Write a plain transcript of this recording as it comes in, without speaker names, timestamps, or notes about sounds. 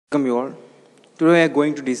Welcome you all. Today we are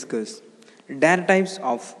going to discuss data types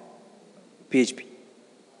of PHP.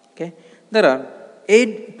 Okay, there are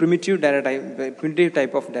 8 primitive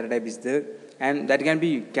type of data type is there, and that can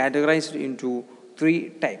be categorized into 3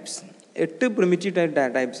 types. 8 primitive data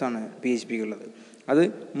types on PHP. That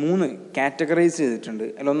is 3 categorized.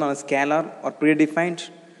 Scalar or predefined,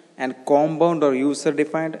 and compound or user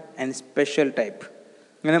defined, and special type.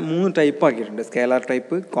 There are 3 types: scalar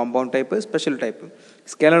type, compound type, special type.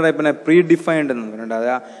 Scalar type is predefined.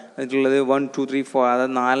 1, 2, 3, 4.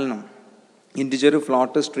 That is integer,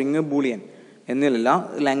 float, string, boolean. In the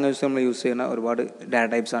language we use data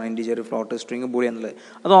types are integer, float, string, boolean. That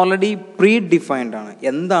is already predefined. What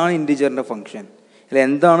is integer function? What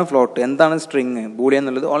is float? What is string?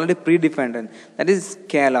 Boolean is already predefined. That is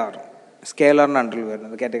scalar. Scalar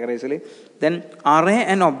categorized. Then array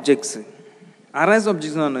and objects. Arrays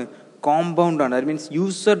objects are compound. That means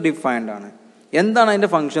user defined. What is the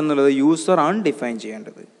function? User undefined.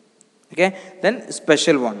 Okay. Then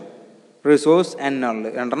special one. Resource and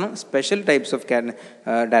null. Special types of data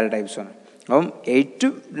types. 8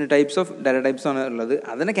 types of data types. That's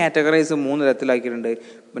categorized 3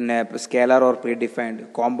 scalar or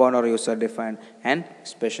predefined, compound or user defined, and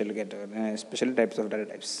special types of data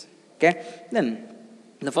types. Okay. Then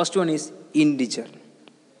the first one is integer.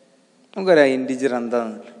 Integer and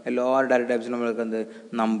all data types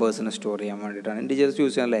numbers in a story. Integers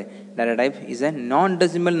use data type is a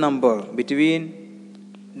non-decimal number between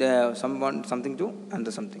the something to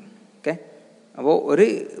and something. Okay. About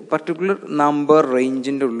a particular number range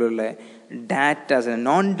in the data as a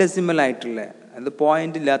non-decimal and the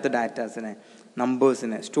point in the data as a numbers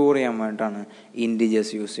in a story amount on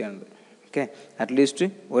integers use. Okay. At least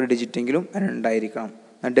one digit and diary.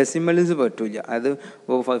 Decimal is about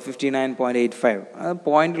 59.85.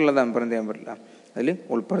 Point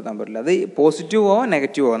positive or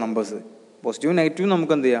negative numbers. Positive negative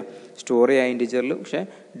number story integer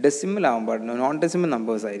decimal non-decimal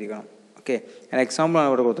numbers. Okay. An example is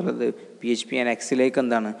PHP and X like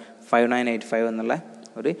 5985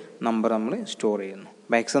 number story.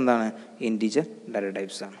 By X integer data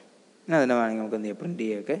types.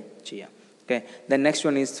 Okay. The next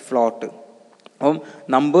one is float.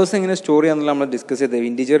 Numbers in a story and discuss it,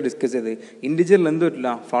 integer discuss it. Integer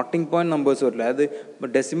floating point numbers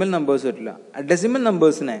but decimal numbers. Decimal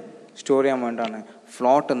numbers story amount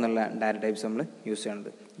float and data types use.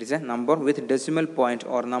 It is a number with decimal point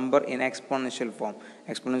or number in exponential form.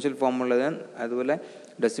 Exponential form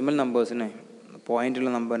decimal numbers point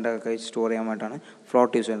number story amount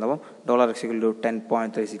float use $x equal to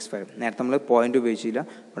 10.365. Now point to page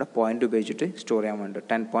but point to page story amount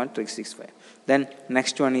 10.365. Then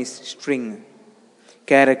next one is string.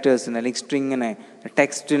 Characters like string and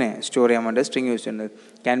text story amount string use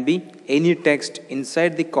can be any text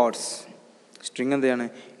inside the quotes. String and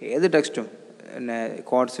the text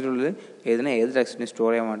quotes text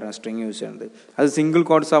story amount string use. As single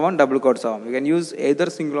quotes double quotes. You can use either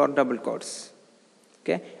single or double quotes.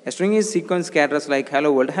 Okay. A string is sequence characters like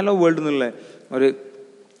hello world. Hello world or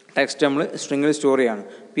text string story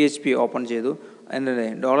PHP open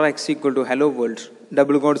and $x equal to hello world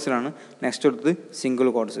double quotes next to the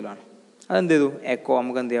single quotes. And they do echo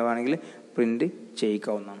print check.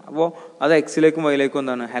 That's X like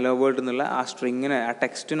hello world a string a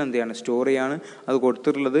text and the story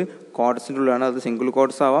quotes single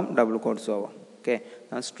quotes double quotes. Okay.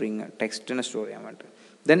 String text and story.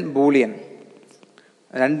 Then boolean.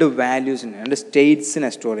 And values and states in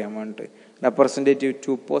a story amount representative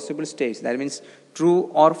to possible states. That means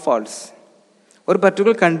true or false. Or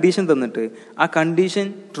particular condition a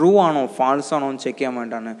condition true or false or check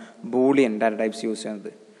boolean data types use.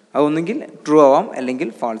 True or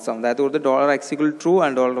false. That is the $x equal to true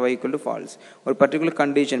and $y equal to false. Or particular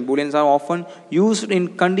condition. Booleans are often used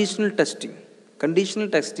in conditional testing. Conditional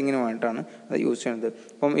testing in use.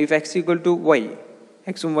 If x equal to y.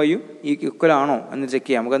 X and y equal and check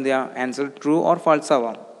answer true or false.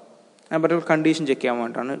 But condition check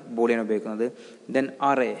boolean. Then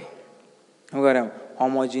array.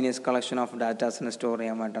 Homogeneous collection of data in a story.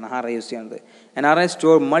 An array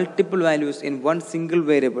store multiple values in one single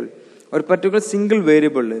variable. Or particular single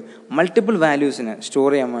variable multiple values in a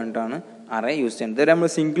story array used. There are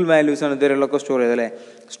single values and there are story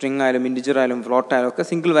string integer float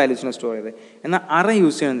single values in a story. And the array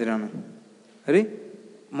used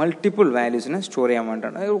multiple values in a story amount.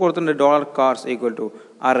 I got the $cars equal to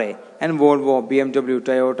array and Volvo, BMW,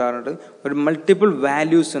 Toyota, but multiple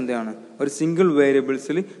values in the or single variable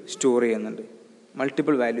story and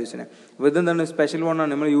multiple values in it. Within the special one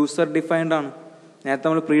user defined നേരത്തെ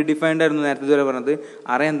നമ്മൾ pre defined ആയിരുന്നു നേരത്തെ ഇതുവരെ പറഞ്ഞത്.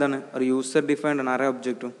 Array എന്താണ്? ഒരു user defined ആണ് array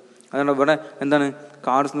ഒബ്ജക്റ്റും. അതുകൊണ്ട് ഇവിടെ എന്താണ്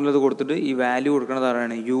കാർസ് എന്നുള്ളത് കൊടുത്തിട്ട് ഈ വാല്യൂ കൊടുക്കുന്നത്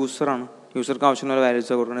ആരാണ്? യൂസറാണ്. യൂസർക്ക് ആവശ്യമുള്ള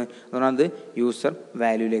വാല്യൂസ് കൊടുക്കുന്നത്. അതുകൊണ്ടാണ് അത് യൂസർ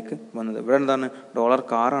വാല്യൂയിലേക്ക് വന്നത്. ഇവിടെ എന്താണ്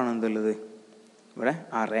 $കാറാണ് എന്തുള്ളത് ഇവിടെ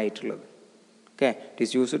അറേ ആയിട്ടുള്ളത്. Okay, it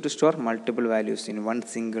is used to store multiple values in one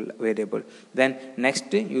single variable. Then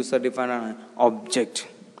next user defined ആണ് ഒബ്ജക്റ്റ്.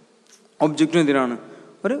 ഒബ്ജക്റ്റിന് എന്തിനാണ്?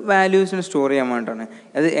 ഒരു വാല്യൂസിനെ സ്റ്റോർ ചെയ്യാൻ വേണ്ടിയിട്ടാണ്.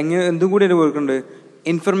 അത് എന്തും കൂടി അതിൽ കൊടുക്കുന്നുണ്ട്?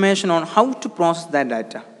 Information on how to process that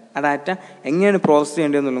data. ആ ഡാറ്റ എങ്ങനെയാണ് പ്രോസസ്സ്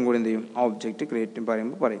ചെയ്യേണ്ടതെന്നുള്ളതും കൂടി എന്ത് ചെയ്യും? ആ ഒബ്ജക്റ്റ് ക്രിയേറ്റ്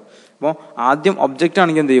പറയുമ്പോൾ പറയും. അപ്പോൾ ആദ്യം ഒബ്ജക്റ്റ്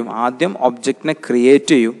ആണെങ്കിൽ എന്ത് ചെയ്യും? ആദ്യം ഒബ്ജക്റ്റിനെ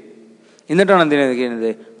ക്രിയേറ്റ് ചെയ്യും, എന്നിട്ടാണ് എന്തിനാണ്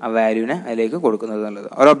ചെയ്യുന്നത്? ആ വാല്യൂവിനെ അതിലേക്ക് കൊടുക്കുന്നത് എന്നുള്ളത്.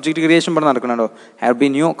 ഒരു ഒബ്ജക്റ്റ് ക്രിയേഷൻ പറഞ്ഞ് നടക്കണോ? Have be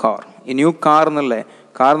new car. ഈ ന്യൂ കാർ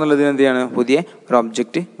എന്നുള്ളതിന് എന്ത് ചെയ്യാണ്? പുതിയ ഒരു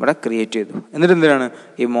ഒബ്ജക്റ്റ് ഇവിടെ ക്രിയേറ്റ് ചെയ്തു. എന്നിട്ട് എന്തിനാണ്?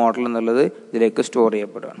 ഈ മോഡൽ എന്നുള്ളത് ഇതിലേക്ക് സ്റ്റോർ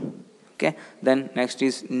ചെയ്യപ്പെടുകയാണ്. Okay, then next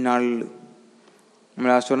is null. നമ്മൾ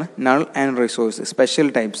ലാസ്റ്റ് പറഞ്ഞ null and resource special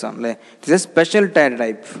types ആണ് അല്ലേ? It's A special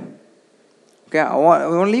type. Okay,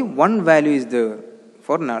 only one value is there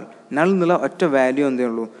for null. Null എന്നുള്ള ഒറ്റ വാല്യൂ എന്തേ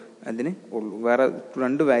ഉള്ളൂ അതിന് ഉള്ളൂ, വേറെ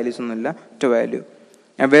രണ്ട് വാല്യൂസ് ഒന്നുമില്ല, ഒറ്റ value.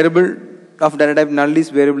 Variable of data type null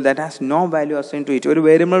is variable that has no value assign to it. ഒരു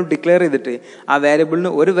വേരിയബിൾ ഡിക്ലെയർ ചെയ്തിട്ട് ആ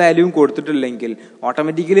വേരിയബിളിന് ഒരു വാല്യൂവും കൊടുത്തിട്ടില്ലെങ്കിൽ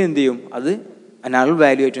ഓട്ടോമാറ്റിക്കലി എന്ത് ചെയ്യും? അത് നൾ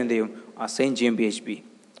വാല്യൂ ആയിട്ട് എന്ത് ചെയ്യും? അസൈൻ ചെയ്യും PHP.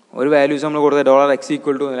 ഒരു വാല്യൂസ് നമ്മൾ കൊടുത്താൽ $x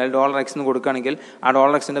ഈക്വൽ ടു അല്ലെങ്കിൽ $x എന്ന് കൊടുക്കുകയാണെങ്കിൽ ആ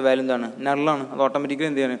 $xന്റെ വാല്യൂ എന്താണ്? നള്ളാണ്. അത് ഓട്ടോമാറ്റിക്കലി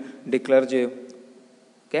എന്ത് ചെയ്യാണ്? ഡിക്ലെയർ ചെയ്യും.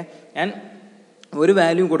 ഓക്കെ, ആൻഡ് ഒരു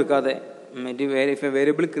വാല്യൂ കൊടുക്കാതെ if a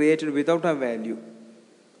variable created without a value,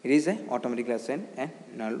 it is a automatically assigned a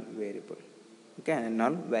null variable. Okay, and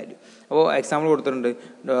null value. അപ്പോൾ എക്സാമ്പിൾ കൊടുത്തിട്ടുണ്ട്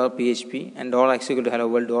PHP and $x equal to hello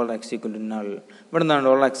world, $x equal to null. ഇവിടെ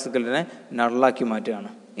എന്താണ്? $x equal to നള്ളാക്കി മാറ്റുകയാണ്.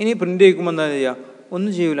 ഇനി print ചെയ്യിക്കുമ്പോൾ എന്താ ചെയ്യുക?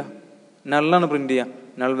 ഒന്നും ചെയ്യൂല, നള്ളാണ് പ്രിന്റ് ചെയ്യുക.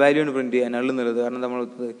 നൾ വാല്യൂ ആണ് പ്രിന്റ് ചെയ്യുക, നൾ എന്നുള്ളത്. കാരണം നമ്മൾ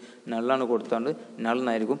നള്ളാണ് കൊടുത്താണ്ട് നൾ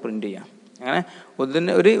എന്നായിരിക്കും പ്രിന്റ് ചെയ്യുക. അങ്ങനെ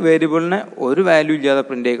ഒരു വേരിയബിളിനെ ഒരു വാല്യൂ ഇല്ലാതെ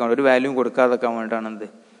പ്രിന്റ് ചെയ്യിക്കാൻ, ഒരു വാല്യൂ കൊടുക്കാതെക്കാൻ വേണ്ടിയിട്ടാണ് എന്ത്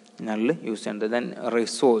നൾ യൂസ് ചെയ്യേണ്ടത്. Then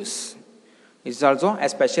resource it's also A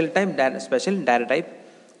special data type.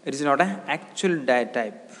 It is not an actual data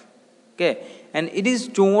type. Okay, and it is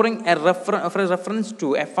storing a reference to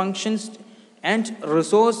a functions and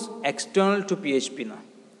resource external to PHP.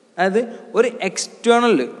 അത് ഒരു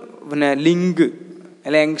external link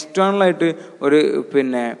അല്ലെങ്കിൽ external ആയിട്ട് ഒരു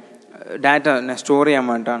data store ചെയ്യാൻ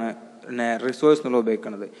വേണ്ടിയിട്ടാണ് resource എന്നുള്ള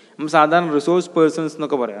ഉപയോഗിക്കുന്നത്. നമ്മൾ സാധാരണ റിസോഴ്സ് പേഴ്സൺസ്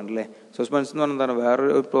എന്നൊക്കെ പറയാറുണ്ടല്ലേ. റിസോഴ്സ് പേഴ്സൺ എന്ന് പറഞ്ഞാൽ എന്താണ്?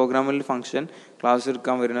 വേറൊരു പ്രോഗ്രാമിൽ ഫംഗ്ഷൻ ക്ലാസ്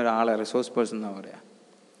എടുക്കാൻ വരുന്ന ഒരാളെ റിസോഴ്സ് പേഴ്സൺ എന്നാണ് പറയുക.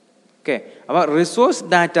 ഓക്കെ, അപ്പോൾ റിസോഴ്സ്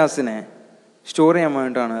ഡാറ്റാസിനെ സ്റ്റോർ ചെയ്യാൻ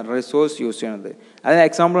വേണ്ടിയിട്ടാണ് റിസോഴ്സ് യൂസ് ചെയ്യണത്. അതിന്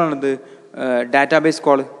എക്സാമ്പിളാണിത് ഡാറ്റാബേസ്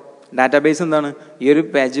കോൾ. ഡാറ്റാബേസ് എന്താണ്? ഈ ഒരു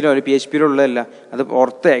പേജിലോ ഒരു PHPയിലോ ഉള്ളതല്ല, അത്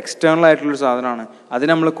പുറത്ത് എക്സ്റ്റേണൽ ആയിട്ടുള്ളൊരു സാധനമാണ്. അത്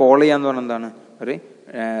നമ്മൾ കോൾ ചെയ്യാന്ന് പറഞ്ഞാൽ എന്താണ്? ഒരു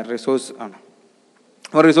റിസോഴ്സ് ആണ്.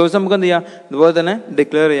 അപ്പോൾ റിസോഴ്സ് നമുക്ക് എന്ത് ചെയ്യാം? ഇതുപോലെ തന്നെ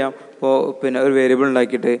ഡിക്ലെയർ ചെയ്യാം. ഇപ്പോൾ ഒരു വേരിയബിൾ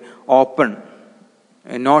ഉണ്ടാക്കിയിട്ട് ഓപ്പൺ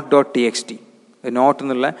not.txt, നോട്ട്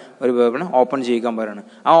എന്നുള്ള ഒരു വേർബിനെ ഓപ്പൺ ചെയ്യിക്കാൻ പറയുകയാണ്.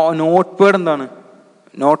 ആ നോട്ട് പേഡ് എന്താണ്?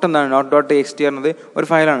 not.txt പറഞ്ഞത് ഒരു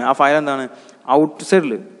ഫയലാണ്. ആ ഫയൽ എന്താണ്? ഔട്ട്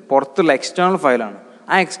സൈഡിൽ പുറത്തുള്ള എക്സ്റ്റേണൽ ഫയലാണ്.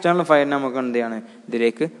 ആ എക്സ്റ്റേണൽ ഫയലിനെ നമുക്ക് എന്ത് ചെയ്യാണ്?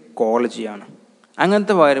 ഇതിലേക്ക് കോൾ ചെയ്യാണ്.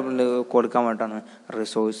 അങ്ങനത്തെ വേരിയബിൾ കൊടുക്കാൻ വേണ്ടിയിട്ടാണ്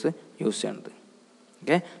റിസോഴ്സ് യൂസ് ചെയ്യുന്നത്.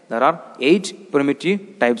 Okay, there are 8 primitive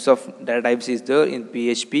types of data types is there in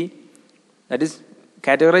PHP. That is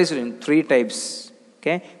categorized in 3 types.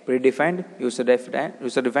 Okay, predefined, user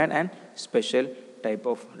defined and special type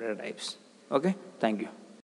of data types. Okay, thank you.